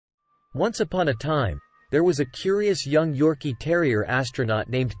Once upon a time, there was a curious young Yorkie Terrier astronaut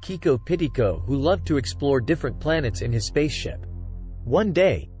named Kiko Pitiko who loved to explore different planets in his spaceship. One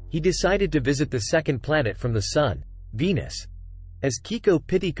day, he decided to visit the second planet from the Sun, Venus. As Kiko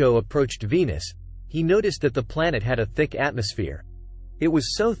Pitiko approached Venus, he noticed that the planet had a thick atmosphere. It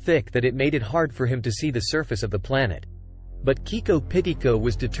was so thick that it made it hard for him to see the surface of the planet. But Kiko Pitiko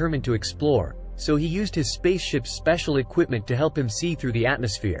was determined to explore, so he used his spaceship's special equipment to help him see through the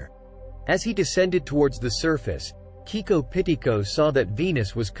atmosphere. As he descended towards the surface, Kiko Pitiko saw that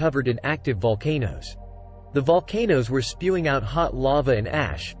Venus was covered in active volcanoes. The volcanoes were spewing out hot lava and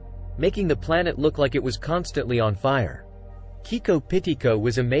ash, making the planet look like it was constantly on fire. Kiko Pitiko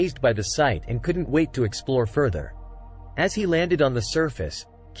was amazed by the sight and couldn't wait to explore further. As he landed on the surface,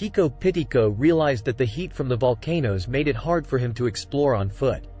 Kiko Pitiko realized that the heat from the volcanoes made it hard for him to explore on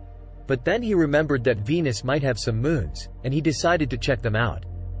foot. But then he remembered that Venus might have some moons, and he decided to check them out.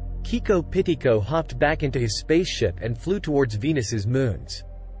 Kiko Pitiko hopped back into his spaceship and flew towards Venus's moons.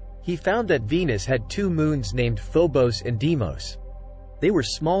 He found that Venus had two moons named Phobos and Deimos. They were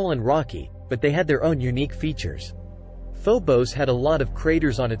small and rocky, but they had their own unique features. Phobos had a lot of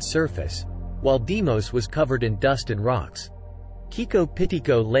craters on its surface, while Deimos was covered in dust and rocks. Kiko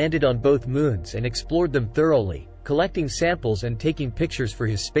Pitiko landed on both moons and explored them thoroughly, collecting samples and taking pictures for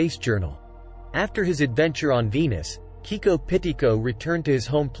his space journal. After his adventure on Venus, Kiko Pitiko returned to his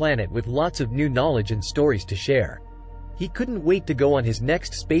home planet with lots of new knowledge and stories to share. He couldn't wait to go on his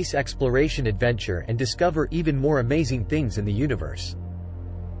next space exploration adventure and discover even more amazing things in the universe.